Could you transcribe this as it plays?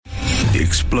The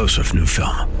explosive new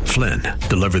film, Flynn,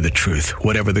 deliver the truth,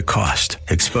 whatever the cost,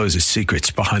 exposes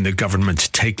secrets behind the government's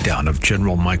takedown of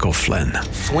General Michael Flynn.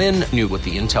 Flynn knew what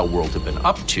the intel world had been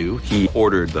up to. He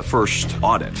ordered the first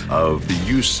audit of the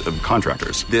use of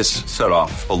contractors. This set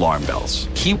off alarm bells.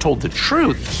 He told the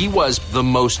truth. He was the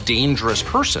most dangerous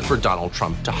person for Donald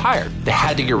Trump to hire. They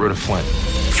had to get rid of Flynn.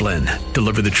 Flynn,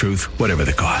 deliver the truth, whatever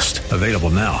the cost. Available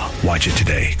now. Watch it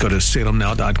today. Go to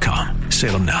salemnow.com.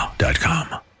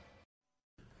 salemnow.com.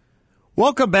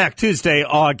 Welcome back. Tuesday,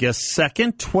 August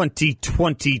 2nd,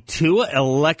 2022,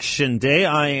 Election Day.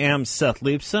 I am Seth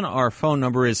Leibson. Our phone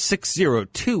number is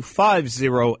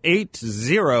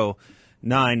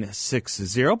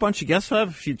 602-508-0960. A bunch of guests. I have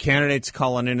a few candidates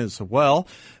calling in as well,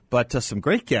 but some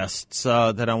great guests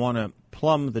that I want to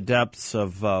plumb the depths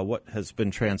of what has been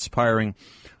transpiring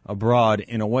abroad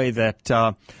in a way that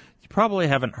you probably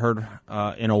haven't heard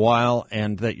in a while,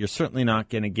 and that you're certainly not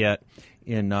going to get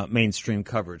in mainstream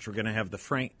coverage. We're going to have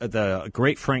the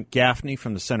great Frank Gaffney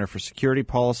from the Center for Security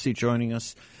Policy joining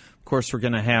us. Of course, we're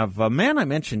going to have a man I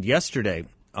mentioned yesterday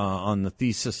on the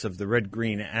thesis of the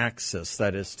red-green axis,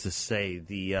 that is to say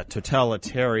the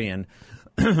totalitarian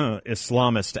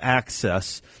Islamist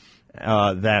axis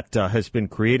that has been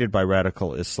created by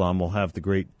radical Islam. We'll have the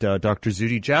great Dr.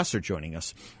 Zuhdi Jasser joining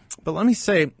us. But let me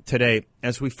say today,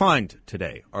 as we find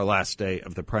today, our last day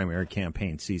of the primary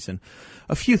campaign season,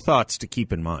 a few thoughts to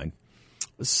keep in mind.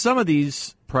 Some of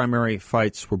these primary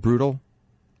fights were brutal,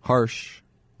 harsh,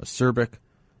 acerbic,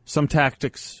 some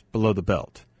tactics below the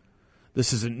belt.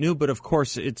 This isn't new, but of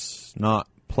course it's not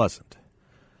pleasant.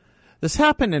 This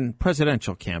happened in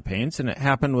presidential campaigns, and it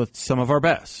happened with some of our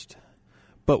best.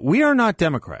 But we are not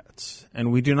Democrats,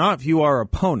 and we do not view our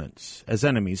opponents as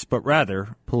enemies, but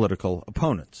rather political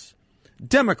opponents.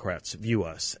 Democrats view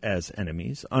us as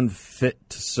enemies, unfit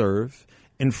to serve,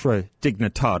 infra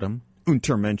dignitatem,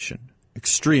 Untermenschen,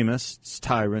 extremists,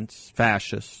 tyrants,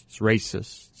 fascists,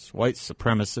 racists, white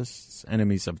supremacists,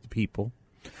 enemies of the people.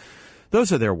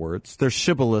 Those are their words, their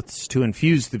shibboleths to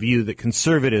infuse the view that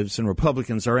conservatives and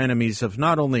Republicans are enemies of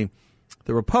not only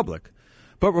the Republic,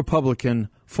 but Republican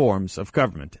forms of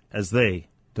government, as they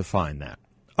define that.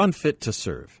 Unfit to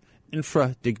serve,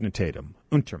 infra dignitatem,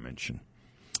 Untermenschen.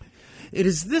 It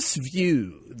is this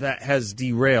view that has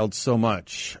derailed so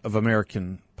much of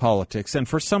American politics, and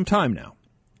for some time now.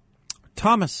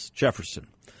 Thomas Jefferson,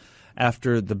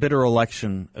 after the bitter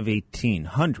election of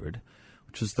 1800,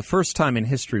 which was the first time in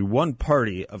history one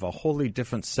party of a wholly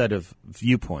different set of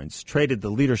viewpoints traded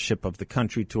the leadership of the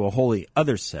country to a wholly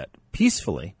other set,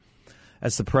 peacefully,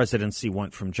 as the presidency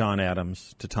went from John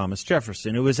Adams to Thomas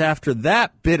Jefferson. It was after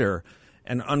that bitter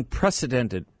and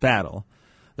unprecedented battle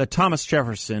that Thomas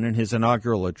Jefferson, in his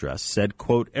inaugural address, said,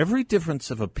 quote, "Every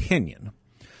difference of opinion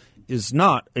is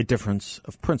not a difference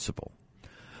of principle.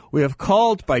 We have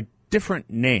called by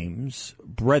different names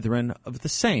brethren of the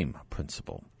same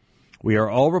principle. We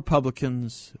are all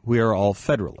Republicans. We are all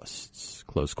Federalists,"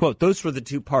 close quote. Those were the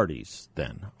two parties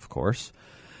then, of course.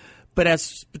 But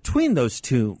as between those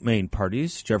two main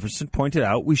parties, Jefferson pointed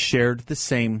out, we shared the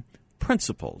same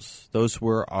principles. Those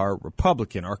were our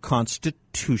Republican, our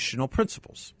constitutional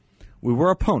principles. We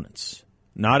were opponents,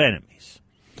 not enemies.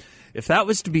 If that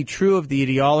was to be true of the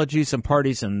ideologies and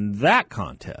parties in that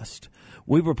contest,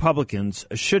 we Republicans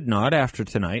should not, after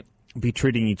tonight, be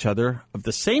treating each other of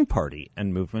the same party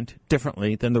and movement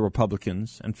differently than the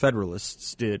Republicans and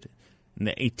Federalists did in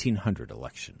the 1800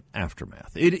 election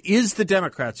aftermath. It is the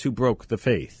Democrats who broke the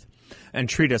faith and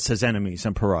treat us as enemies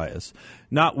and pariahs,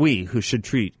 not we who should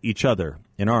treat each other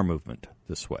in our movement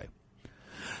this way.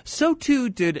 So too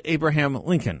did Abraham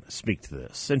Lincoln speak to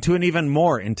this, and to an even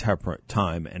more intemperate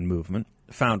time and movement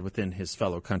found within his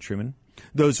fellow countrymen,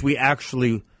 those who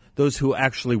actually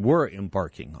were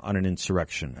embarking on an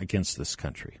insurrection against this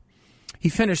country. He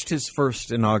finished his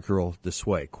first inaugural this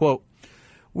way, quote,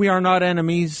 "We are not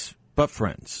enemies, but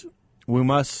friends. We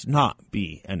must not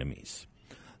be enemies.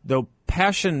 Though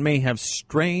passion may have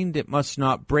strained, it must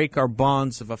not break our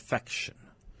bonds of affection.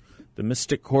 The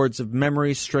mystic cords of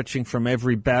memory stretching from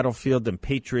every battlefield and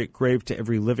patriot grave to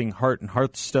every living heart and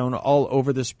hearthstone all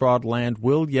over this broad land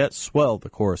will yet swell the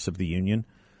chorus of the Union,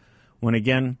 when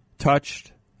again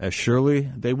touched, as surely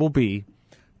they will be,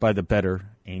 by the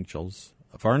better angels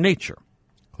of our nature."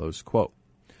 Close quote.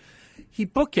 He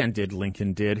bookended,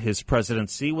 Lincoln did, his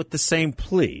presidency with the same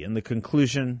plea in the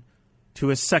conclusion to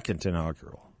his second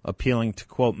inaugural, appealing to,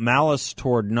 quote, "malice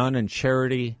toward none and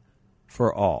charity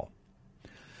for all."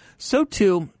 So,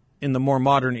 too, in the more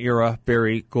modern era,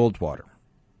 Barry Goldwater.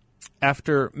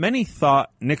 After many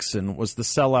thought Nixon was the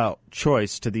sellout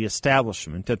choice to the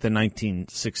establishment at the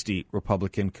 1960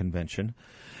 Republican Convention,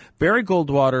 Barry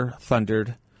Goldwater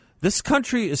thundered, "This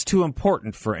country is too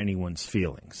important for anyone's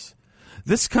feelings.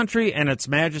 This country and its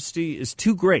majesty is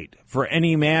too great for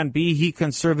any man, be he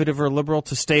conservative or liberal,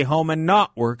 to stay home and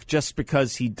not work just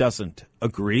because he doesn't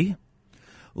agree.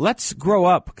 Let's grow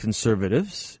up,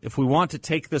 conservatives. If we want to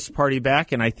take this party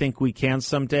back, and I think we can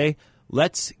someday,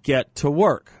 let's get to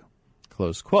work."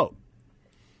 Close quote.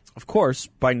 Of course,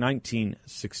 by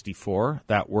 1964,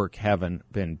 that work having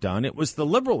been done, it was the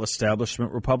liberal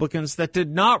establishment Republicans that did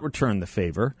not return the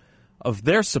favor of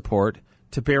their support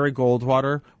to Barry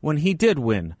Goldwater when he did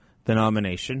win the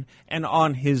nomination and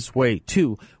on his way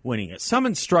to winning it. Some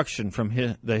instruction from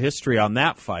the history on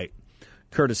that fight,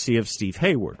 courtesy of Steve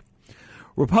Hayward.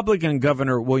 Republican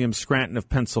Governor William Scranton of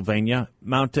Pennsylvania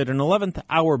mounted an 11th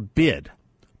hour bid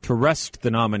to wrest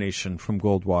the nomination from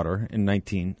Goldwater in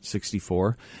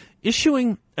 1964,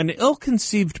 issuing an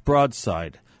ill-conceived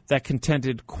broadside that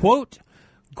contended, quote,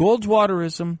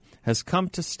 "Goldwaterism has come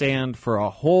to stand for a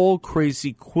whole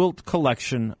crazy quilt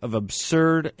collection of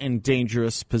absurd and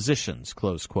dangerous positions,"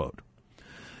 close quote.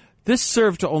 This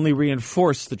served to only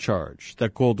reinforce the charge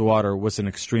that Goldwater was an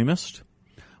extremist.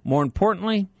 More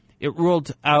importantly, it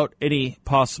ruled out any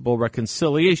possible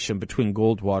reconciliation between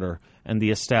Goldwater and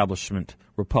the establishment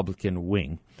Republican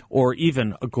wing, or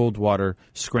even a Goldwater,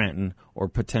 Scranton, or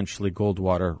potentially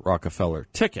Goldwater, Rockefeller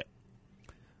ticket.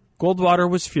 Goldwater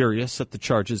was furious at the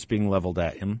charges being leveled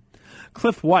at him.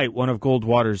 Cliff White, one of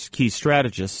Goldwater's key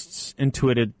strategists,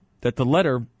 intuited that the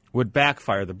letter would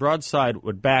backfire, the broadside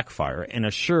would backfire, and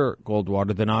assure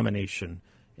Goldwater the nomination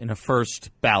in a first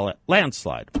ballot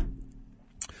landslide.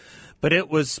 But it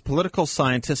was political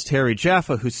scientist Harry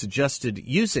Jaffa who suggested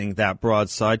using that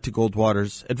broadside to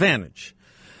Goldwater's advantage.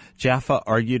 Jaffa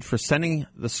argued for sending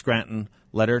the Scranton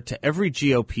letter to every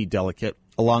GOP delegate,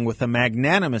 along with a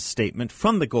magnanimous statement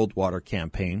from the Goldwater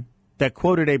campaign that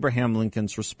quoted Abraham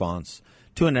Lincoln's response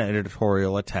to an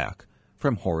editorial attack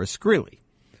from Horace Greeley,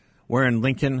 wherein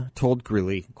Lincoln told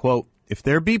Greeley, quote, "If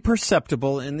there be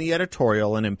perceptible in the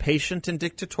editorial an impatient and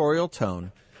dictatorial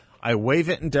tone, I waive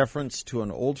it in deference to an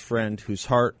old friend whose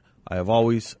heart I have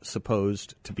always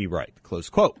supposed to be right," close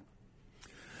quote.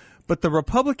 But the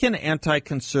Republican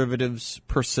anti-conservatives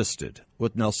persisted,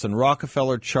 with Nelson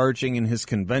Rockefeller charging in his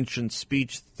convention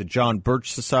speech that the John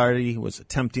Birch Society was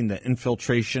attempting the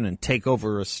infiltration and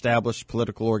takeover established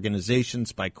political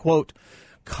organizations by, quote,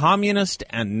 "communist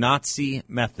and Nazi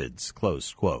methods,"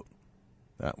 close quote.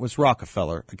 That was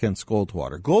Rockefeller against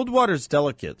Goldwater. Goldwater's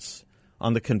delegates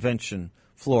on the convention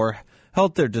floor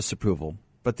held their disapproval,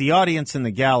 but the audience in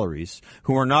the galleries,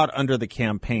 who were not under the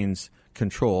campaign's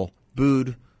control,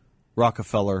 booed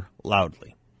Rockefeller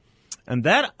loudly. And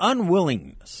that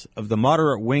unwillingness of the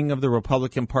moderate wing of the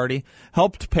Republican Party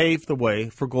helped pave the way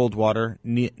for Goldwater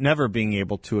never being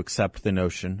able to accept the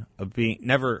notion of being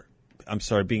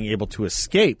able to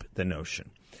escape the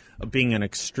notion of being an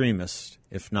extremist,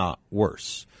 if not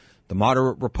worse. The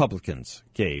moderate Republicans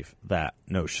gave that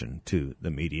notion to the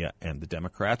media and the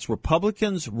Democrats.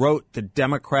 Republicans wrote the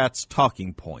Democrats'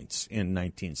 talking points in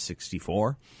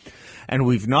 1964, and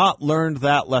we've not learned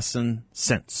that lesson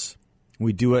since.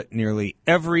 We do it nearly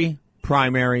every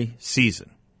primary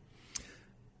season.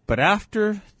 But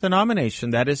after the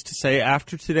nomination, that is to say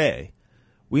after today,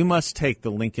 we must take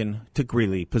the Lincoln to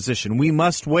Greeley position. We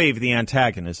must waive the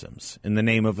antagonisms in the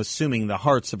name of assuming the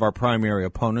hearts of our primary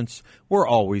opponents were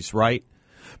always right.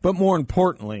 But more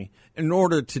importantly, in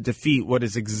order to defeat what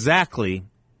is exactly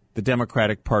the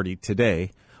Democratic Party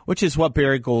today, which is what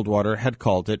Barry Goldwater had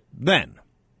called it then: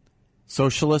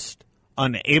 socialist,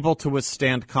 unable to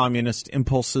withstand communist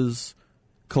impulses,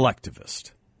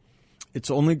 collectivist.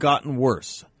 It's only gotten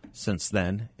worse since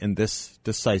then in this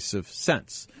decisive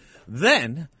sense.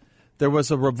 Then there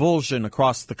was a revulsion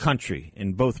across the country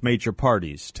in both major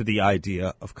parties to the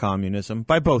idea of communism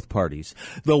by both parties.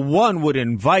 The one would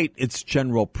invite its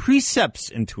general precepts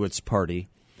into its party,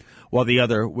 while the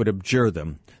other would abjure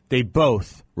them. They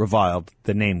both reviled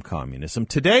the name communism.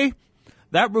 Today,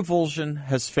 that revulsion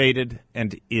has faded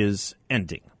and is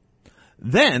ending.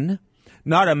 Then,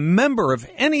 not a member of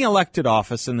any elected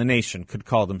office in the nation could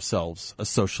call themselves a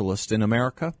socialist in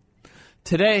America.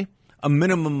 Today, a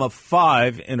minimum of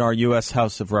 5 in our U.S.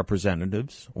 House of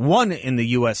Representatives, 1 in the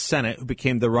U.S. Senate, who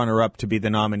became the runner-up to be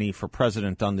the nominee for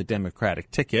president on the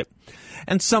Democratic ticket,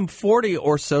 and some 40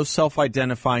 or so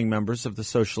self-identifying members of the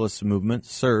socialist movement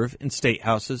serve in state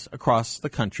houses across the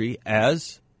country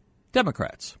as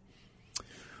Democrats,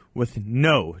 with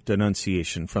no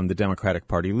denunciation from the Democratic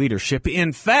Party leadership.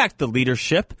 In fact, the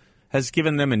leadership has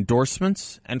given them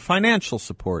endorsements and financial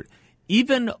support,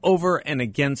 even over and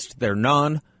against their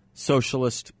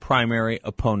socialist primary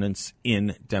opponents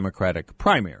in Democratic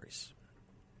primaries.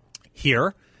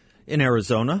 Here in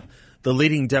Arizona, the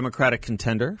leading Democratic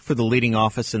contender for the leading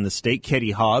office in the state, Katie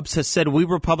Hobbs, has said we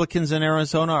Republicans in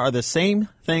Arizona are the same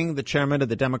thing the chairman of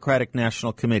the Democratic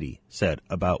National Committee said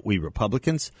about we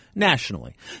Republicans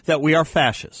nationally, that we are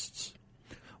fascists.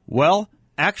 Well,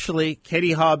 actually,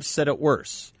 Katie Hobbs said it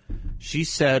worse. She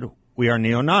said we are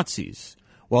neo-Nazis,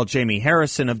 while Jamie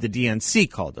Harrison of the DNC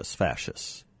called us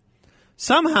fascists.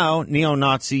 Somehow,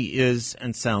 neo-Nazi is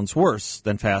and sounds worse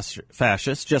than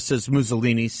fascist, just as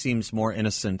Mussolini seems more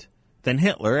innocent than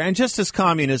Hitler, and just as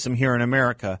communism here in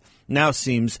America now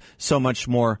seems so much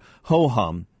more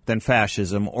ho-hum than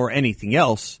fascism or anything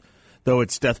else, though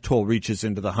its death toll reaches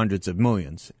into the hundreds of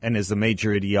millions and is the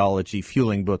major ideology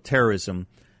fueling both terrorism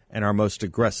and our most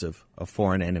aggressive of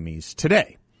foreign enemies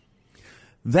today.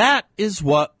 That is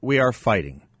what we are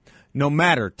fighting, no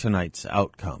matter tonight's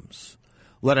outcomes.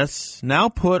 Let us now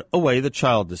put away the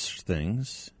childish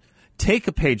things, take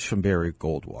a page from Barry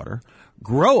Goldwater,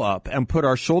 grow up and put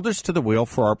our shoulders to the wheel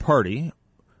for our party,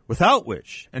 without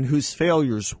which and whose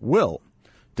failures will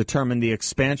determine the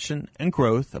expansion and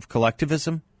growth of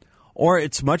collectivism or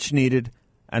its much needed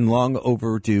and long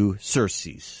overdue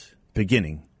surcease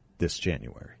beginning this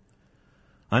January.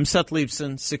 I'm Seth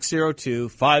Leibson,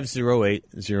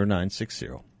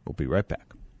 602-508-0960. We'll be right back.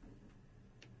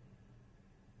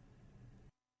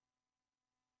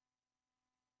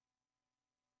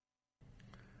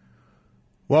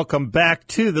 Welcome back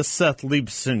to the Seth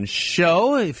Leibson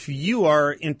Show. If you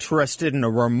are interested in a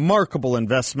remarkable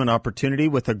investment opportunity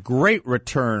with a great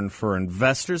return for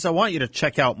investors, I want you to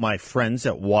check out my friends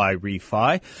at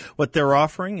YRefi. What they're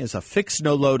offering is a fixed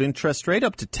no-load interest rate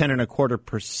up to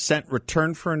 10.25%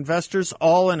 return for investors,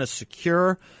 all in a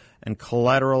secure and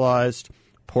collateralized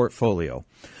portfolio.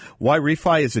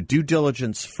 YRefi is a due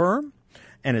diligence firm,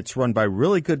 and it's run by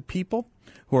really good people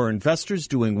who are investors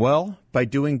doing well by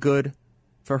doing good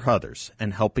for others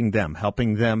and helping them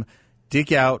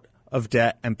dig out of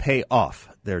debt and pay off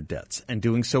their debts, and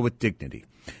doing so with dignity.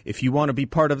 If you want to be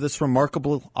part of this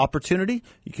remarkable opportunity,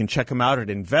 you can check them out at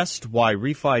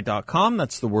investyrefy.com.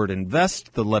 That's the word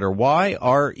invest, the letter Y,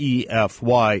 REFY.com,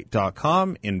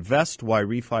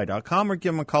 investyrefy.com, or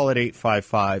give them a call at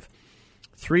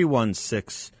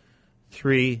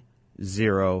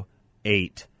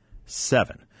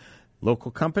 855-316-3087.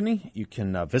 Local company, you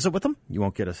can visit with them. You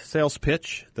won't get a sales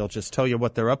pitch. They'll just tell you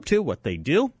what they're up to, what they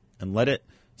do, and let it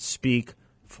speak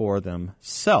for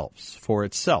themselves, for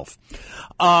itself.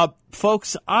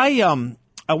 Folks, I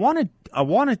want to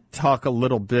talk a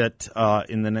little bit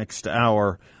in the next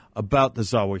hour about the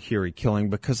Zawahiri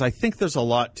killing, because I think there's a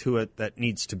lot to it that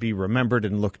needs to be remembered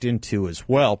and looked into as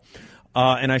well.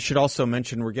 And I should also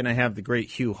mention we're going to have the great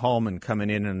Hugh Hallman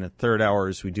coming in the third hour,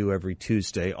 as we do every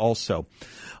Tuesday also.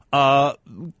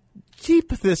 Keep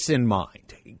this in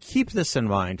mind.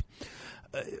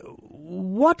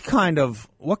 What kind of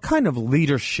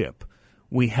leadership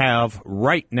we have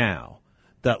right now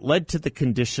that led to the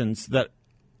conditions that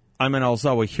Ayman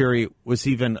al-Zawahiri was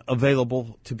even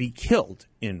available to be killed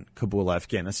in Kabul,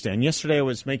 Afghanistan. Yesterday I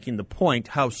was making the point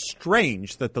how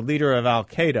strange that the leader of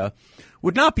al-Qaeda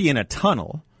would not be in a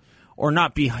tunnel, or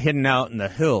not be hidden out in the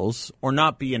hills, or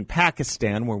not be in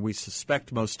Pakistan, where we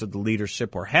suspect most of the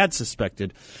leadership, or had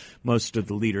suspected most of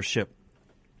the leadership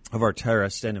of our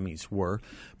terrorist enemies were.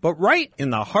 But right in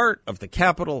the heart of the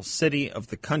capital city of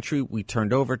the country, we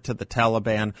turned over to the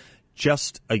Taliban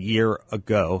just a year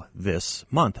ago this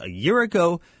month.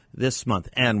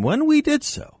 And when we did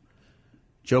so,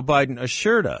 Joe Biden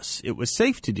assured us it was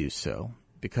safe to do so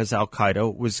because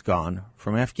al-Qaeda was gone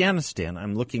from Afghanistan.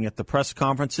 I'm looking at the press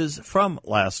conferences from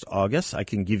last August. I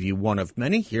can give you one of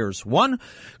many. Here's one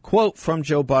quote from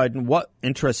Joe Biden. What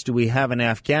interest do we have in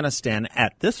Afghanistan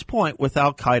at this point with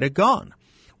al-Qaeda gone?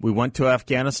 We went to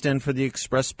Afghanistan for the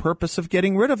express purpose of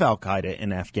getting rid of al-Qaeda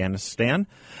in Afghanistan,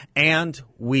 and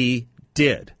we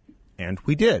did.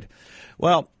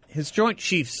 Well, his Joint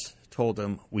Chiefs told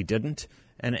him we didn't,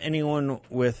 and anyone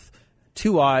with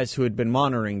two eyes who had been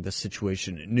monitoring the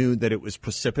situation knew that it was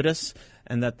precipitous,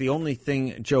 and that the only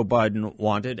thing Joe Biden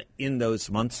wanted in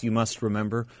those months, you must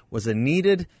remember, was a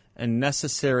needed and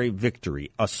necessary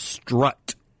victory, a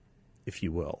strut, if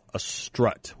you will, a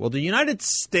strut. Well, the United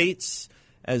States,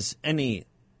 as any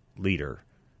leader,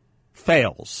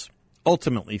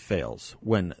 ultimately fails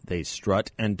when they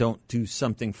strut and don't do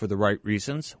something for the right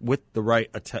reasons with the right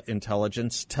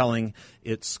intelligence, telling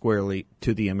it squarely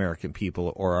to the American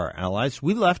people or our allies.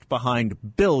 We left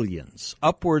behind billions,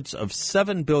 upwards of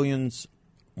 $7 billion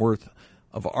worth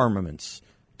of armaments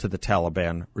to the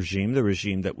Taliban regime, the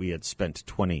regime that we had spent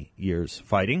 20 years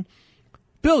fighting.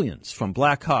 Billions from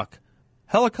Black Hawk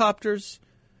helicopters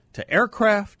to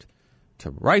aircraft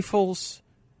to rifles,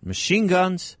 machine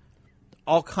guns,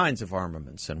 all kinds of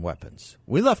armaments and weapons.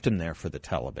 We left them there for the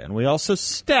Taliban. We also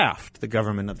staffed the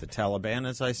government of the Taliban,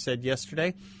 as I said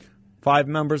yesterday. 5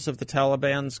 members of the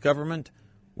Taliban's government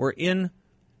were in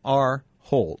our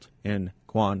hold in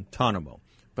Guantanamo.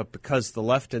 But because the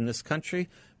left in this country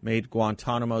made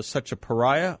Guantanamo such a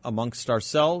pariah amongst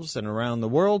ourselves and around the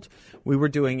world, we were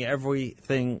doing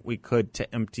everything we could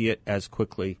to empty it as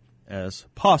quickly as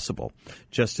possible,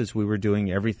 just as we were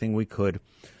doing everything we could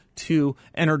to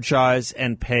energize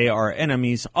and pay our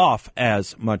enemies off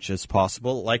as much as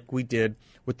possible, like we did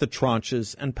with the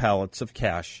tranches and pallets of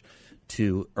cash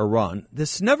to Iran.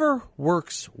 This never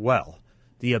works well,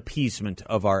 the appeasement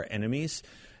of our enemies.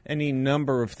 Any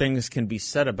number of things can be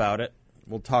said about it.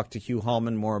 We'll talk to Hugh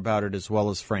Hallman more about it, as well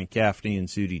as Frank Gaffney and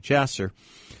Zuhdi Jasser.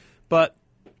 But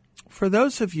for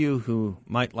those of you who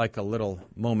might like a little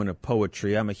moment of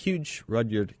poetry, I'm a huge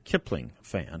Rudyard Kipling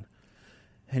fan.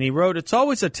 And he wrote, "It's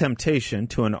always a temptation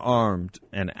to an armed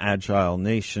and agile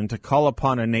nation to call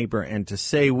upon a neighbor and to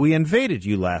say, 'We invaded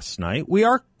you last night. We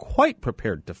are quite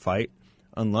prepared to fight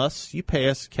unless you pay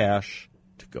us cash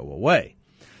to go away.'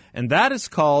 And that is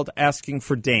called asking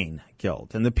for Dane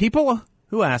Guild. And the people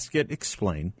who ask it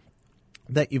explain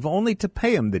that you've only to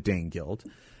pay them the Dane Guild,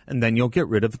 and then you'll get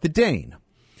rid of the Dane.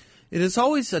 It is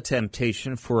always a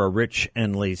temptation for a rich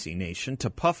and lazy nation to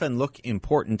puff and look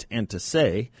important and to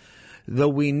say, 'Though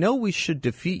we know we should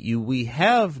defeat you, we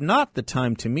have not the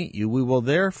time to meet you. We will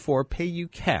therefore pay you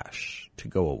cash to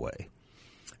go away.'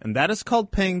 And that is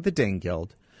called paying the Dane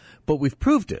Guild. But we've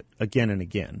proved it again and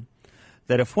again,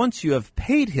 that if once you have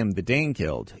paid him the Dane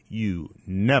Guild, you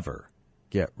never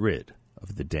get rid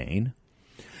of the Dane.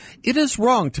 It is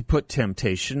wrong to put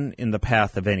temptation in the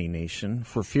path of any nation,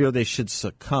 for fear they should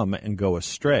succumb and go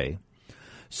astray.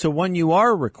 So when you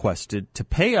are requested to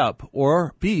pay up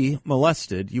or be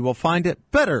molested, you will find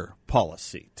it better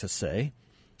policy to say,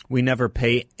 'We never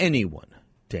pay anyone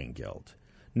Dane Guild,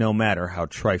 no matter how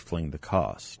trifling the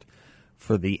cost.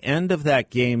 For the end of that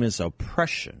game is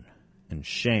oppression and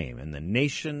shame, and the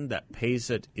nation that pays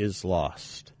it is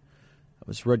lost.'" That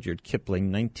was Rudyard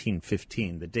Kipling,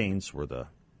 1915. The Danes were the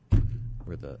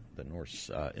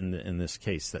Norse. In this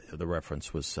case, the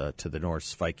reference was to the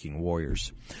Norse Viking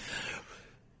warriors.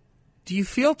 Do you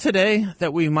feel today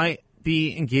that we might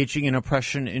be engaging in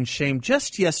oppression and shame?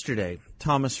 Just yesterday,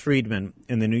 Thomas Friedman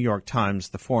in the New York Times,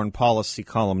 the foreign policy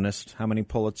columnist, how many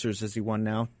Pulitzers has he won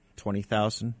now?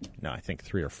 20,000? No, I think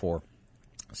 3 or 4.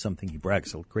 Something he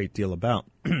brags a great deal about.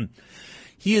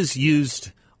 He is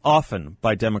used often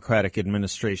by Democratic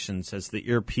administrations as the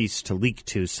earpiece to leak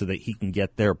to so that he can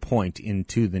get their point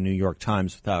into the New York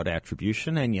Times without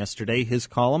attribution. And yesterday, his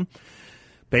column,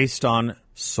 based on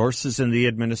sources in the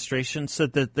administration,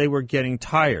 said that they were getting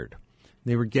tired.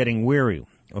 They were getting weary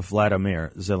of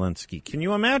Vladimir Zelensky. Can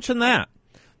you imagine that?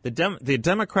 The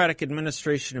Democratic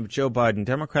administration of Joe Biden,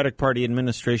 Democratic Party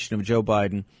administration of Joe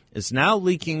Biden, is now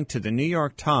leaking to the New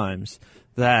York Times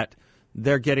that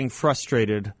they're getting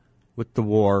frustrated with the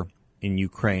war in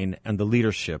Ukraine and the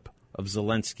leadership of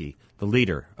Zelensky, the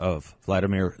leader of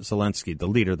Vladimir Zelensky,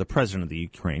 the president of the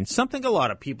Ukraine, something a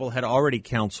lot of people had already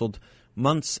counseled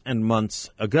months and months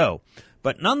ago.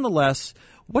 But nonetheless,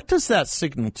 what does that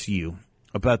signal to you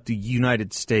about the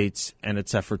United States and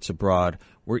its efforts abroad,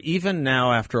 where even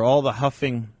now, after all the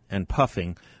huffing and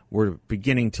puffing, we're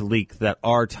beginning to leak that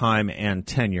our time and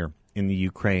tenure in the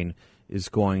Ukraine is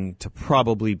going to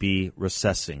probably be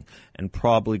recessing and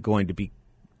probably going to be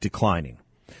declining?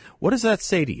 What does that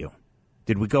say to you?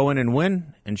 Did we go in and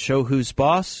win and show who's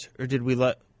boss, or did we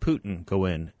let Putin go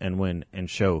in and win and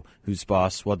show who's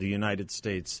boss while the United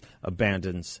States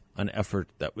abandons an effort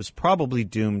that was probably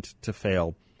doomed to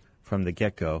fail from the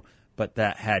get-go, but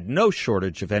that had no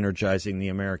shortage of energizing the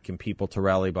American people to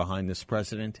rally behind this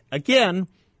president again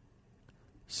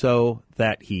so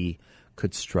that he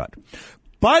could strut?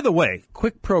 By the way,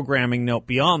 quick programming note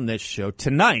beyond this show.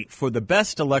 Tonight, for the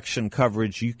best election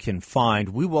coverage you can find,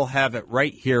 we will have it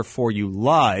right here for you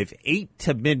live, 8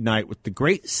 to midnight, with the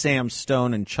great Sam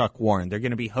Stone and Chuck Warren. They're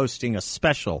going to be hosting a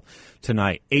special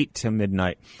tonight, 8 to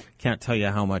midnight. Can't tell you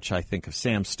how much I think of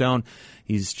Sam Stone.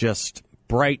 He's just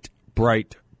bright,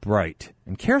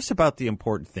 and cares about the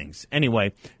important things.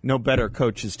 Anyway, no better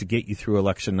coaches to get you through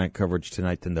election night coverage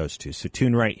tonight than those two. So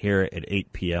tune right here at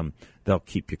 8 p.m. They'll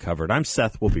keep you covered. I'm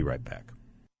Seth. We'll be right back.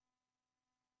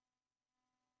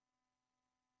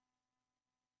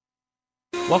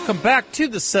 Welcome back to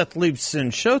the Seth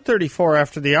Leibsohn Show, 34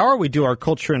 after the hour. We do our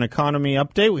culture and economy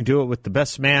update. We do it with the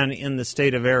best man in the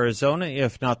state of Arizona,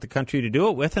 if not the country, to do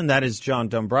it with, and that is John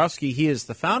Dombrowski. He is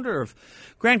the founder of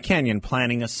Grand Canyon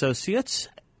Planning Associates.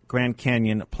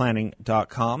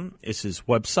 GrandCanyonPlanning.com is his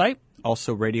website.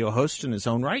 Also radio host in his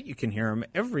own right. You can hear him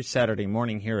every Saturday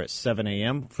morning here at 7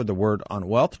 a.m. for the Word on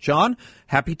Wealth. John,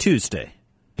 happy Tuesday.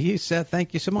 You, Seth,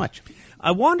 thank you so much.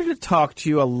 I wanted to talk to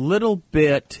you a little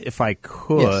bit, if I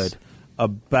could,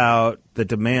 about the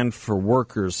demand for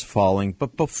workers falling.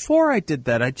 But before I did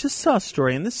that, I just saw a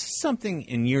story, and this is something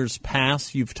in years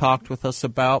past you've talked with us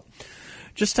about.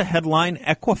 Just a headline: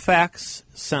 Equifax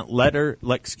sent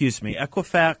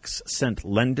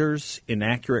lenders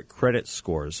inaccurate credit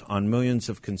scores on millions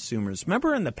of consumers.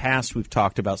 Remember, in the past, we've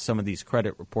talked about some of these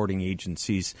credit reporting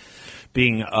agencies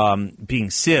being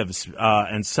sieves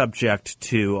and subject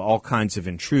to all kinds of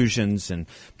intrusions and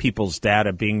people's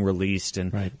data being released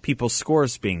and people's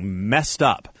scores being messed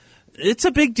up. It's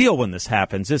a big deal when this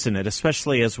happens, isn't it?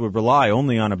 Especially as we rely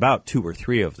only on about 2 or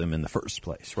 3 of them in the first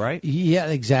place, right? Yeah,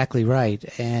 exactly right.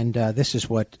 And this is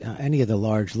what any of the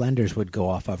large lenders would go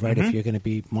off of, right? If you're going to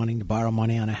be wanting to borrow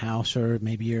money on a house, or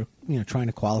maybe you're trying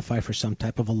to qualify for some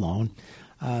type of a loan,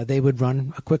 they would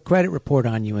run a quick credit report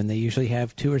on you, and they usually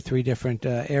have 2 or 3 different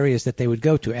areas that they would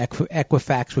go to.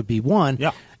 Equifax would be one.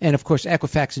 Yeah. And, of course,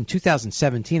 Equifax in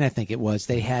 2017, I think it was,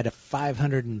 they had a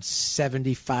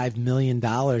 $575 million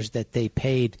that they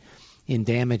paid in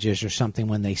damages or something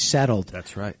when they settled.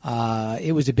 That's right.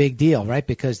 It was a big deal, right,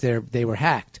 because they were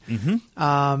hacked.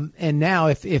 And now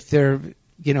if they're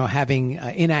having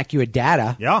inaccurate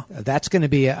data, that's going to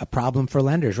be a problem for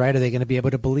lenders, right? Are they going to be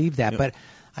able to believe that? But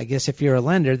I guess if you're a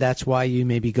lender, that's why you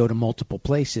maybe go to multiple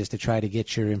places to try to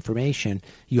get your information.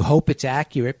 You hope it's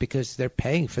accurate because they're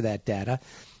paying for that data.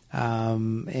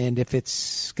 And if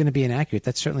it's going to be inaccurate,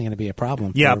 that's certainly going to be a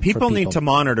problem. Yeah, people need to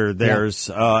monitor theirs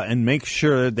and make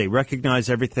sure they recognize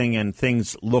everything and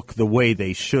things look the way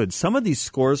they should. Some of these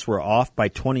scores were off by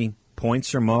 20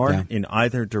 points or more in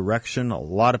either direction. A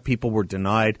lot of people were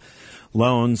denied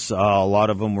loans. A lot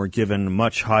of them were given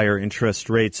much higher interest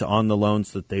rates on the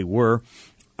loans that they were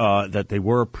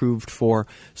approved for.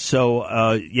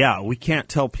 So, we can't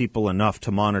tell people enough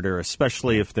to monitor,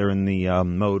 especially if they're in the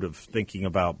mode of thinking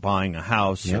about buying a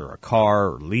house or a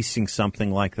car or leasing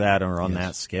something like that or on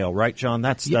that scale. Right, John?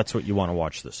 That's what you want to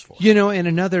watch this for. And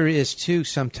another is, too,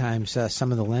 sometimes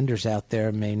some of the lenders out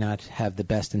there may not have the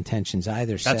best intentions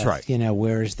either, Seth. That's right.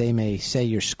 Whereas they may say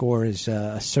your score is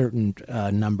a certain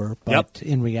number, but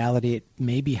in reality it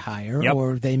may be higher,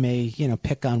 or they may,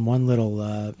 pick on one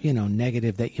little,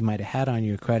 negative that you might have had on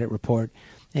your credit report,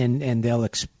 and they'll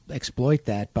exploit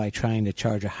that by trying to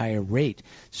charge a higher rate.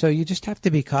 So you just have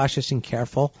to be cautious and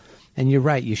careful. And you're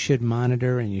right, you should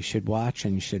monitor and you should watch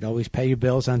and you should always pay your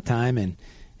bills on time and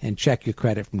check your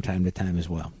credit from time to time as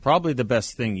well. Probably the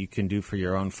best thing you can do for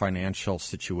your own financial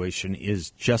situation is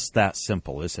just that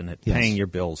simple, isn't it? Yes. Paying your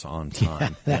bills on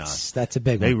time. That's a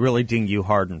big one. They really ding you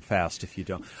hard and fast if you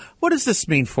don't. What does this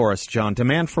mean for us, John?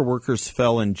 Demand for workers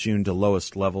fell in June to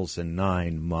lowest levels in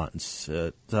 9 months.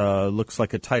 It looks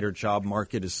like a tighter job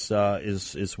market is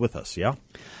with us, yeah?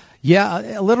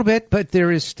 Yeah, a little bit, but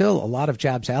there is still a lot of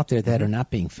jobs out there that are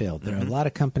not being filled. There are a lot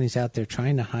of companies out there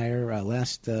trying to hire. It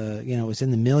was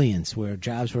in the millions where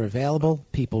jobs were available.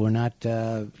 People were not,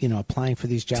 applying for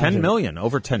these jobs. 10 million,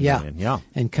 over 10 million, yeah.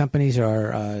 And companies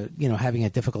are, having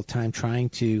a difficult time trying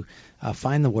to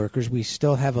find the workers. We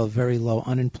still have a very low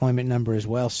unemployment number as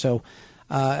well. So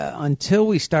until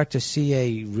we start to see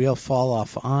a real fall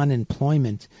off on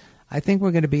employment, I think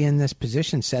we're going to be in this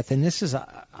position, Seth, and this is,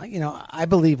 I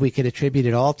believe we could attribute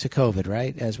it all to COVID,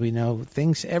 right? As we know,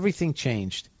 everything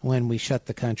changed when we shut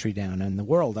the country down, and the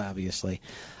world, obviously.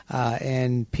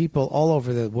 And people all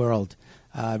over the world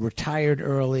retired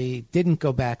early, didn't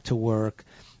go back to work,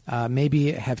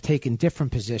 maybe have taken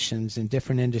different positions in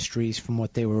different industries from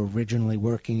what they were originally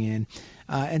working in.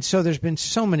 And so there's been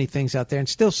so many things out there, and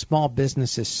still small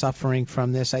businesses suffering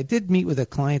from this. I did meet with a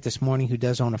client this morning who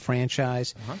does own a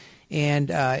franchise, and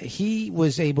he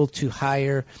was able to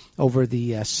hire over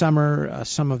the summer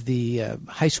some of the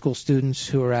high school students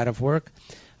who are out of work.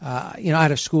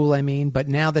 Out of school, I mean, but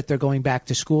now that they're going back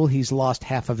to school, he's lost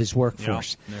half of his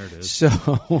workforce. Yeah, there it is. So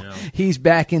he's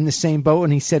back in the same boat,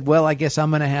 and he said, well, I guess I'm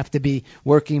going to have to be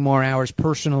working more hours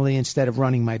personally instead of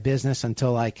running my business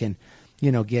until I can,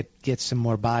 get some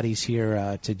more bodies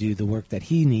here to do the work that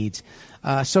he needs.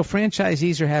 So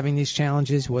franchisees are having these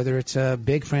challenges, whether it's a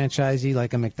big franchisee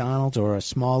like a McDonald's or a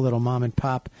small little mom and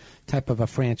pop type of a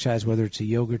franchise, whether it's a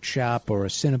yogurt shop or a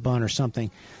Cinnabon or something.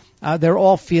 They're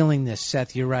all feeling this,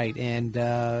 Seth. You're right.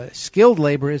 And skilled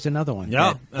labor is another one.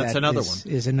 Yeah, that's another one.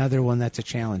 Is another one that's a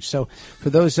challenge. So for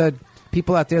those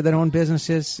people out there that own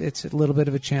businesses, it's a little bit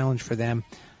of a challenge for them.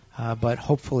 But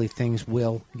hopefully things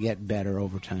will get better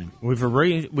over time. We've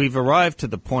arrived to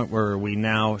the point where we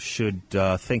now should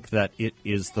think that it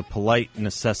is the polite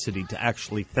necessity to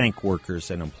actually thank workers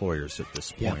and employers at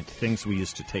this point. Yeah. Things we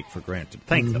used to take for granted.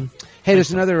 Thank them. Hey,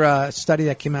 there's another study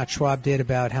that came out, Schwab did,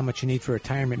 about how much you need for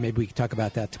retirement. Maybe we can talk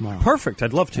about that tomorrow. Perfect.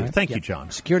 I'd love to. Right. Thank you, John.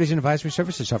 Securities and advisory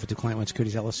services offered to Client One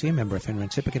Securities LLC, a member of FINRA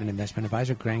and SIPC, and an investment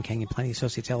advisor, Grand Canyon Planning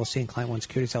Associates LLC, and Client One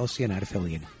Securities LLC, are not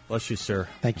affiliated. Bless you, sir.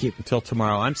 Thank you. Until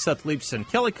tomorrow, I'm Seth Leibson.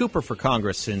 Kelly Cooper for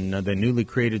Congress in the newly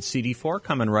created CD4.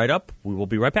 Coming right up. We will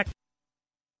be right back.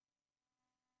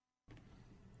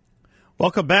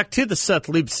 Welcome back to the Seth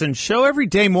Leibson Show. Every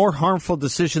day, more harmful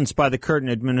decisions by the current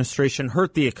administration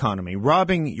hurt the economy,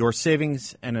 robbing your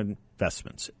savings and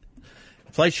investments.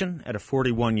 Inflation at a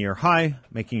 41-year high,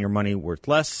 making your money worth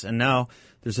less. And now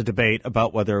there's a debate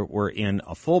about whether we're in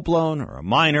a full-blown or a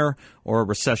minor or a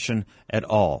recession at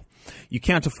all. You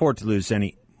can't afford to lose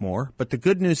any more, but the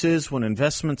good news is when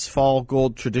investments fall,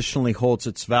 gold traditionally holds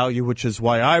its value, which is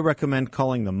why I recommend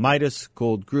calling the Midas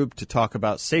Gold Group to talk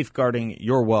about safeguarding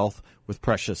your wealth with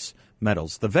precious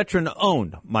metals. The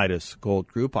veteran-owned Midas Gold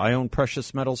Group. I own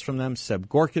precious metals from them. Seb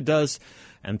Gorka does,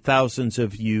 and thousands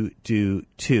of you do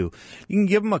too. You can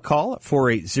give them a call at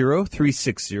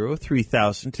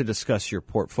 480-360-3000 to discuss your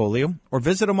portfolio, or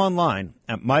visit them online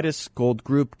at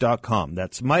MidasGoldGroup.com.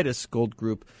 That's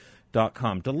MidasGoldGroup.com.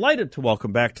 Delighted to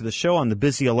welcome back to the show on the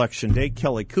busy election day,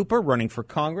 Kelly Cooper, running for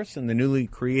Congress in the newly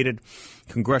created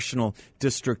Congressional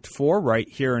District 4 right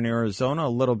here in Arizona, a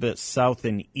little bit south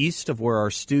and east of where our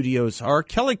studios are.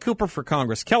 Kelly Cooper for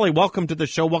Congress. Kelly, welcome to the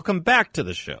show. Welcome back to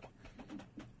the show.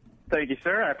 Thank you,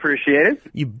 sir. I appreciate it.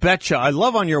 You betcha. I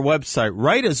love on your website,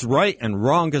 right is right and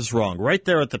wrong is wrong, right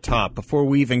there at the top before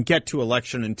we even get to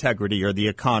election integrity or the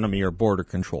economy or border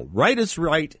control. Right is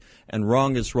right and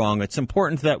wrong is wrong. It's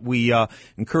important that we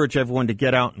encourage everyone to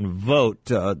get out and vote.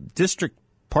 District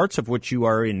parts of which you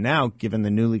are in now, given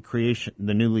the newly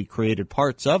created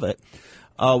parts of it,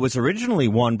 was originally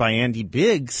won by Andy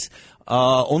Biggs.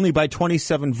 Only by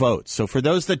 27 votes. So for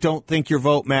those that don't think your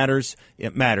vote matters,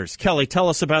 it matters. Kelly, tell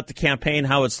us about the campaign,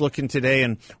 how it's looking today,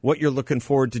 and what you're looking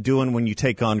forward to doing when you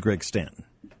take on Greg Stanton.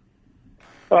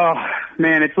 Oh,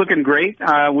 man, it's looking great.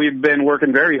 We've been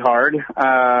working very hard.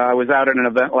 I was out at an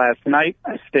event last night.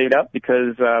 I stayed up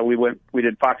because we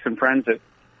did Fox and Friends at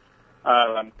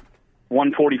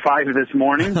 1:45 this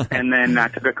morning, and then I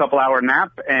took a couple-hour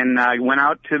nap, and I went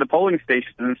out to the polling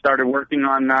station and started working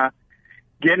on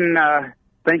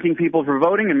thanking people for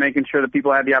voting and making sure that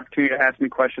people had the opportunity to ask me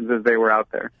questions as they were out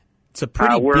there. It's a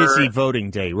pretty busy voting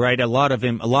day, right? A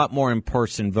lot more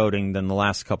in-person voting than the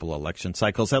last couple of election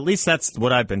cycles. At least that's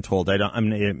what I've been told.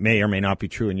 It may or may not be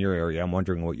true in your area. I'm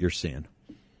wondering what you're seeing.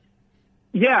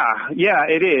 Yeah,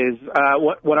 it is.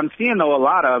 What I'm seeing, though, a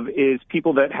lot of is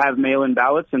people that have mail-in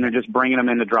ballots, and they're just bringing them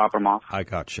in to drop them off. I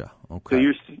gotcha. Okay. So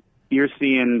you're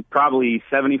seeing probably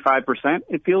 75%,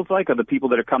 it feels like, of the people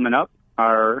that are coming up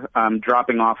are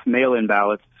dropping off mail-in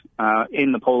ballots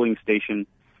in the polling station.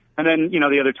 And then,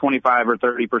 the other 25 or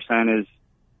 30% is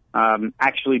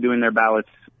actually doing their ballots,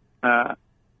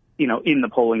 in the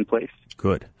polling place.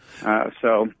 Good.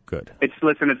 Good. It's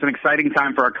an exciting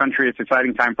time for our country. It's an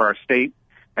exciting time for our state.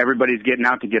 Everybody's getting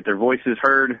out to get their voices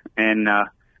heard and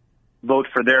vote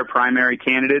for their primary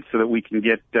candidates so that we can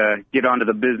get onto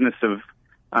the business of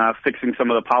fixing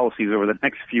some of the policies over the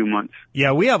next few months.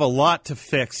 Yeah, we have a lot to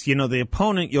fix. The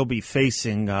opponent you'll be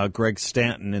facing, Greg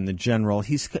Stanton in the general,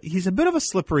 he's a bit of a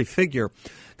slippery figure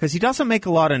because he doesn't make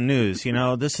a lot of news.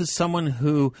 This is someone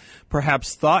who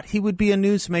perhaps thought he would be a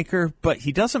newsmaker, but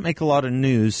he doesn't make a lot of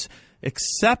news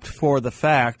except for the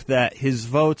fact that his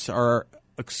votes are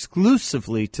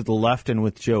exclusively to the left and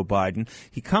with Joe Biden.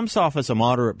 He comes off as a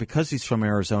moderate because he's from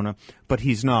Arizona, but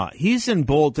he's not. He's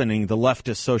emboldening the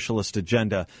leftist socialist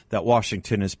agenda that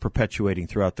Washington is perpetuating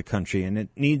throughout the country, and it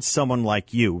needs someone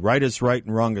like you. Right is right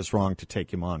and wrong is wrong to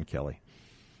take him on, Kelly.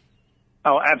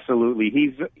 Oh, absolutely.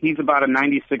 He's about a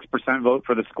 96% vote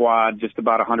for the squad, just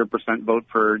about 100% vote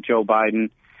for Joe Biden.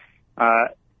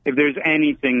 If there's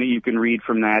anything that you can read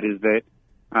from that is that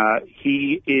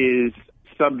he is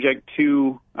subject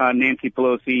to Nancy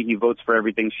Pelosi. He votes for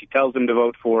everything she tells him to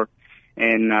vote for.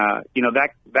 And,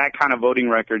 that kind of voting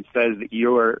record says that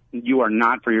you are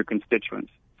not for your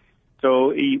constituents.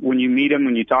 So when you meet him,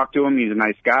 when you talk to him, he's a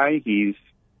nice guy. He's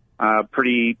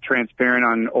pretty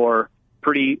transparent or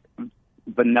pretty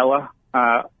vanilla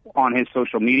on his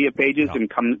social media pages,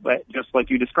 and just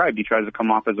like you described, he tries to come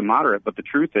off as a moderate. But the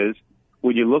truth is,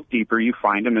 when you look deeper, you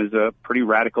find him as a pretty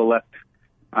radical left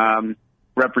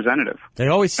representative. They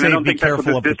always say be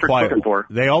careful of the quiet.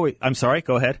 They always. I'm sorry.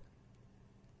 Go ahead.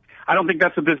 I don't think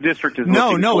that's what this district is looking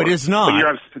for. No, it is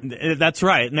not. That's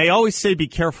right. And they always say be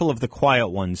careful of the quiet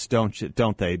ones, don't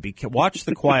they? Watch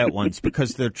the quiet ones,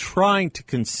 because they're trying to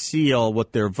conceal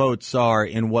what their votes are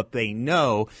in what they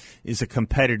know is a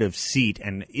competitive seat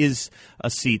and is a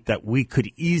seat that we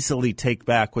could easily take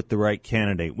back with the right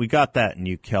candidate. We got that in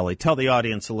you, Kelly. Tell the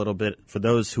audience a little bit, for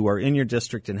those who are in your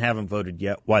district and haven't voted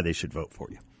yet, why they should vote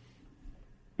for you.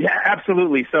 Yeah,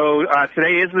 absolutely. So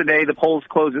today is the day. The polls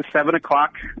close at 7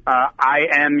 o'clock. I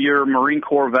am your Marine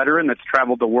Corps veteran that's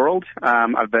traveled the world.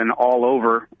 I've been all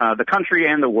over the country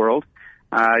and the world.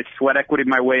 I sweat equity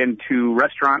my way into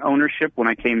restaurant ownership when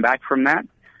I came back from that.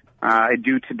 I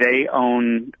do today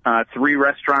own 3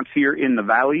 restaurants here in the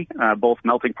Valley, both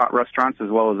melting pot restaurants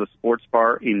as well as a sports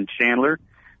bar in Chandler.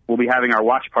 We'll be having our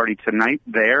watch party tonight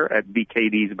there at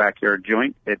BKD's Backyard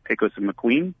Joint at Pecos and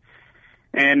McQueen.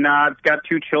 And I've got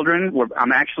 2 children.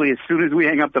 I'm actually, as soon as we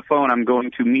hang up the phone, I'm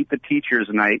going to meet the teachers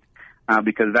tonight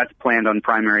because that's planned on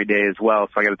primary day as well.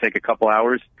 So I got to take a couple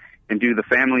hours and do the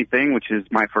family thing, which is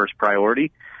my first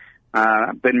priority.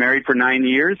 I've been married for 9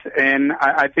 years, and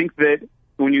I think that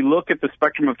when you look at the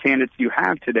spectrum of candidates you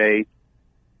have today,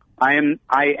 I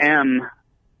am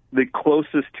the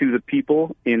closest to the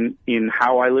people in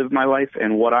how I live my life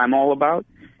and what I'm all about.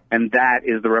 And that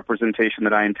is the representation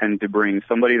that I intend to bring.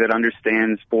 Somebody that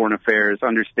understands foreign affairs,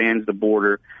 understands the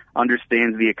border,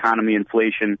 understands the economy,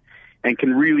 inflation, and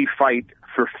can really fight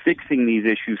for fixing these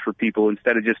issues for people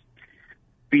instead of just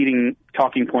feeding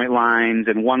talking point lines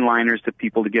and one-liners to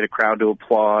people to get a crowd to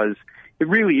applause. It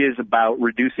really is about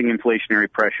reducing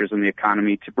inflationary pressures in the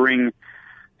economy to bring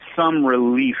some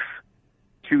relief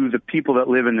to the people that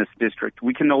live in this district.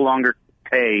 We can no longer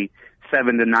pay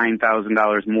 $7,000 to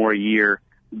 $9,000 more a year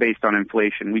based on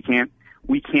inflation. We can't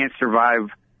survive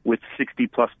with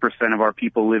 60+% of our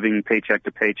people living paycheck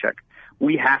to paycheck.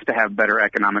 We have to have better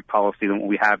economic policy than what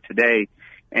we have today.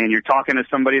 And you're talking to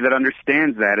somebody that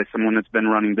understands that, as someone that's been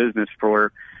running business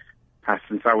for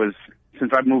since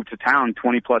I've moved to town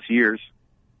 20+ years.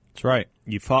 That's right.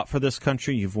 You fought for this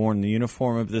country, you've worn the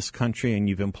uniform of this country, and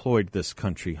you've employed this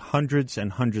country. Hundreds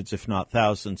and hundreds, if not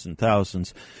thousands and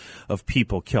thousands of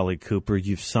people, Kelly Cooper.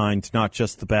 You've signed not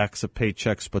just the backs of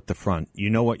paychecks, but the front. You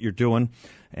know what you're doing,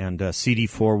 and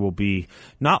CD4 will be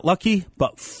not lucky,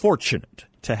 but fortunate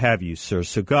to have you, sir.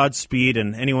 So Godspeed,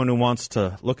 and anyone who wants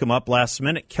to look him up last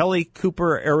minute,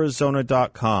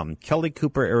 KellyCooperArizona.com.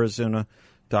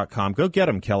 KellyCooperArizona.com. Go get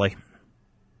him, Kelly.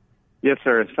 Yes,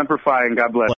 sir. Semper Fi, and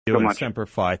God bless you so much. Semper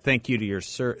Fi. Thank you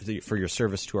for your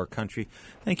service to our country.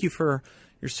 Thank you for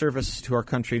your service to our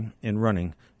country in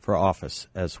running for office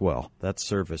as well. That's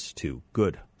service to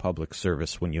good public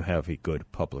service when you have a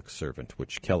good public servant,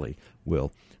 which Kelly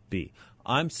will be.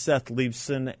 I'm Seth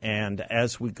Leibson, and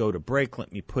as we go to break,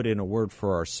 let me put in a word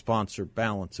for our sponsor,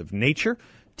 Balance of Nature.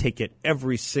 Take it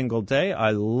every single day. I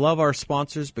love our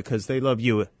sponsors because they love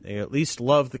you. They at least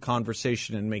love the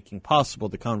conversation and making possible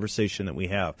the conversation that we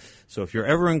have. So if you're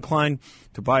ever inclined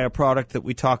to buy a product that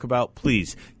we talk about,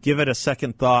 please give it a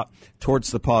second thought towards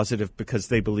the positive, because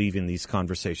they believe in these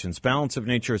conversations. Balance of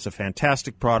Nature is a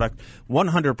fantastic product,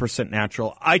 100%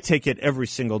 natural. I take it every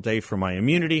single day for my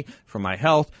immunity, for my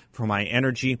health, for my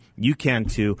energy. You can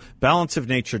too.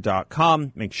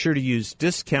 Balanceofnature.com. Make sure to use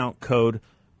discount code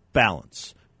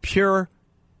BALANCE. Pure,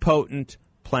 potent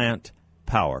plant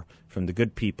power from the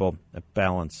good people at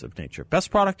Balance of Nature. Best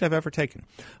product I've ever taken.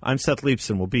 I'm Seth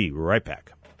Leibson. We'll be right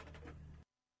back.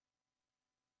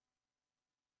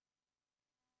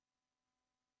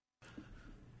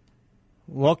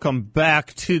 Welcome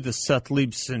back to the Seth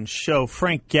Leibson Show.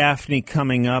 Frank Gaffney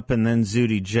coming up, and then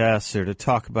Zuhdi Jasser to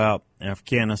talk about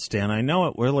Afghanistan. I know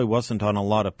it really wasn't on a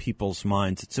lot of people's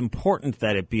minds. It's important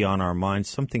that it be on our minds.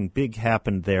 Something big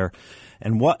happened there,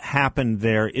 and what happened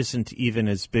there isn't even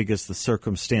as big as the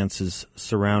circumstances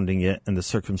surrounding it and the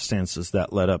circumstances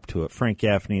that led up to it. Frank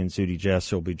Gaffney and Zuhdi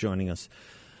Jasser will be joining us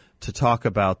to talk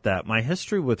about that. My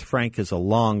history with Frank is a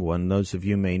long one. Those of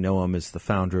you may know him as the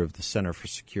founder of the Center for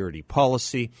Security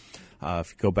Policy.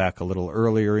 If you go back a little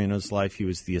earlier in his life, he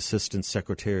was the Assistant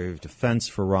Secretary of Defense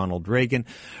for Ronald Reagan.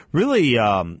 Really,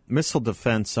 missile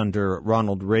defense under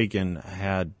Ronald Reagan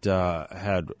had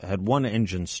one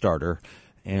engine starter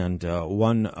and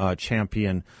one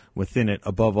champion within it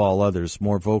above all others,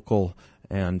 more vocal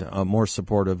and more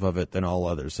supportive of it than all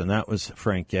others, and that was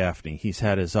Frank Gaffney. He's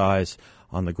had his eyes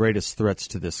on the greatest threats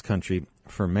to this country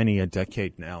for many a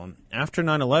decade now. And after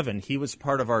 9/11, he was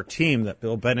part of our team that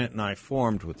Bill Bennett and I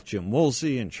formed with Jim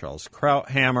Woolsey and Charles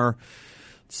Krauthammer,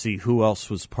 Let's see who else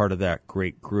was part of that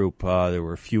great group. There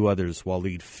were a few others,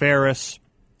 Waleed Ferris.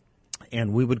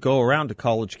 And we would go around to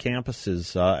college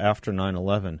campuses after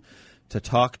 9/11 to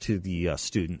talk to the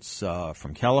students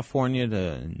from California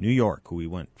to New York. We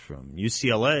went from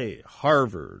UCLA,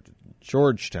 Harvard,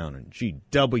 Georgetown, and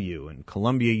GW, and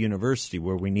Columbia University,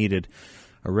 where we needed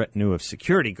a retinue of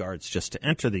security guards just to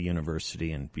enter the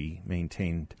university and be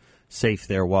maintained safe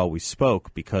there while we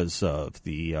spoke because of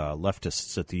the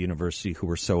leftists at the university who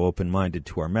were so open-minded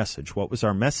to our message. What was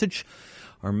our message?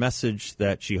 Our message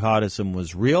that jihadism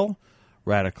was real,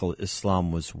 radical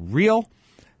Islam was real,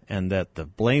 and that the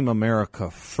blame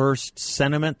America first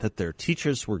sentiment that their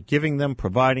teachers were giving them,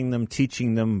 providing them,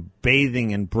 teaching them,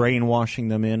 bathing and brainwashing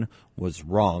them in was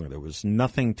wrong. There was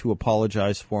nothing to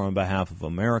apologize for on behalf of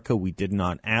America. We did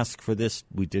not ask for this.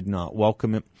 We did not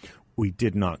welcome it. We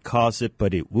did not cause it,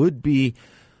 but it would be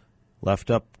left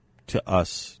up to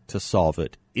us to solve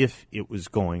it if it was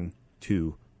going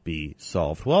to be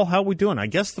solved. Well, how are we doing? I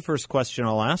guess the first question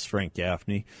I'll ask Frank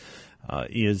Gaffney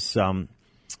is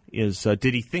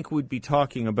did he think we'd be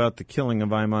talking about the killing of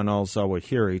Ayman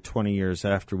al-Zawahiri 20 years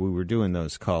after we were doing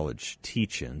those college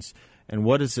teach-ins? And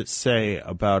what does it say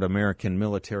about American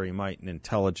military might and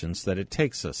intelligence that it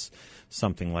takes us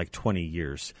something like 20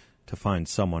 years to find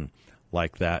someone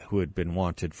like that who had been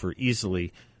wanted for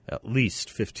easily at least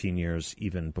 15 years,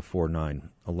 even before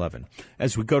 9/11.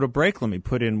 As we go to break, let me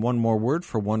put in one more word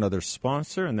for one other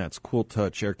sponsor, and that's Cool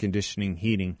Touch Air Conditioning,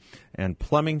 Heating, and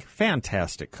Plumbing.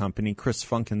 Fantastic company. Chris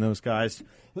Funk and those guys,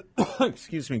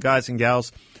 excuse me, guys and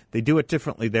gals, they do it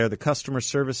differently there. The customer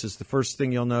service is the first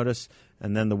thing you'll notice,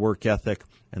 and then the work ethic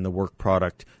and the work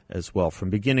product as well. From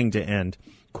beginning to end,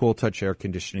 Cool Touch Air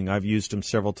Conditioning. I've used them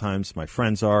several times. My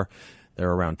friends are. They're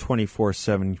around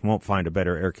 24/7. You won't find a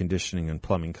better air conditioning and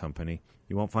plumbing company.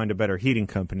 You won't find a better heating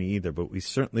company either, but we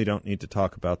certainly don't need to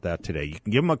talk about that today. You can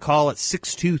give them a call at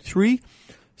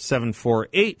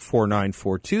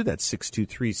 623-748-4942. That's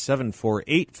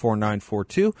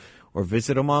 623-748-4942. Or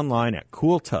visit them online at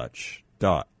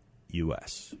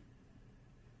cooltouch.us.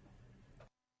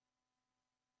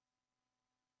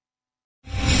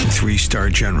 Three-star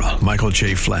General Michael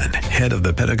J. Flynn, head of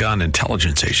the Pentagon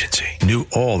Intelligence Agency, knew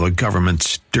all the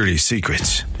government's dirty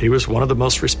secrets. He was one of the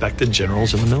most respected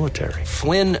generals in the military.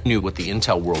 Flynn knew what the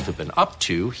intel world had been up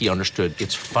to. He understood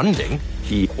its funding.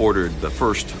 He ordered the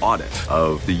first audit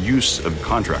of the use of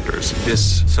contractors.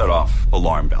 This set off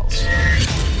alarm bells.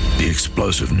 The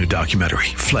explosive new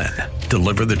documentary, Flynn,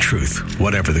 Deliver the Truth,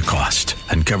 Whatever the Cost,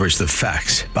 uncovers the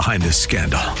facts behind this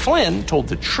scandal. Flynn told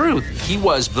the truth. He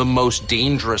was the most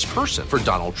dangerous person for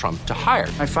Donald Trump to hire.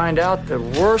 I find out the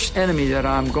worst enemy that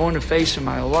I'm going to face in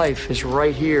my life is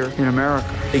right here in America.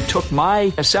 They took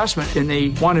my assessment and they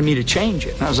wanted me to change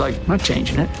it. And I was like, I'm not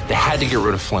changing it. They had to get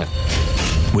rid of Flynn.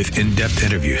 With in-depth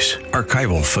interviews,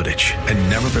 archival footage, and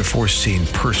never-before-seen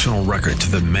personal records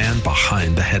of the man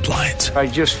behind the headlines. I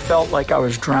just felt like I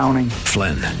was drowning.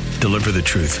 Flynn, Deliver the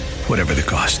Truth, Whatever the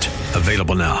Cost.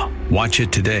 Available now. Watch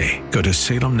it today. Go to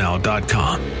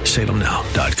salemnow.com.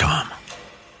 salemnow.com.